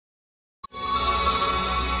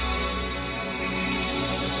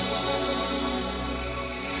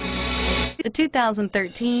The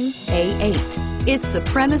 2013 A8. Its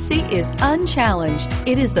supremacy is unchallenged.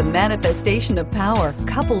 It is the manifestation of power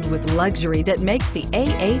coupled with luxury that makes the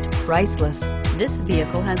A8 priceless. This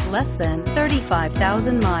vehicle has less than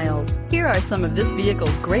 35,000 miles. Here are some of this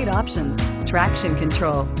vehicle's great options: traction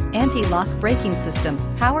control, anti-lock braking system,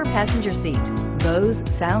 power passenger seat, Bose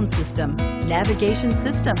sound system, navigation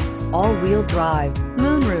system, all-wheel drive,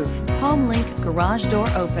 moonroof, HomeLink garage door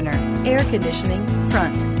opener, air conditioning,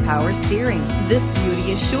 front, power steering. This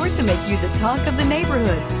beauty is sure to make you the talk of the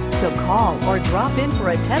neighborhood. So call or drop in for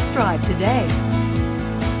a test drive today.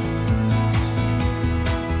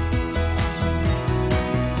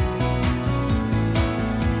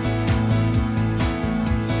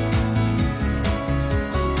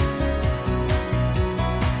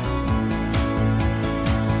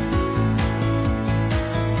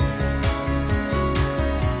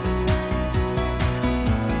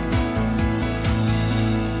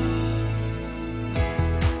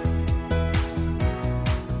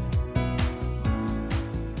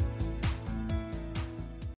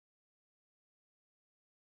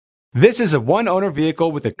 This is a one-owner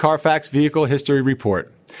vehicle with a Carfax Vehicle History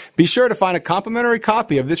Report. Be sure to find a complimentary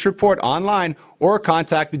copy of this report online or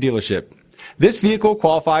contact the dealership. This vehicle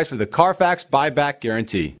qualifies for the Carfax Buyback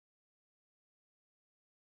Guarantee.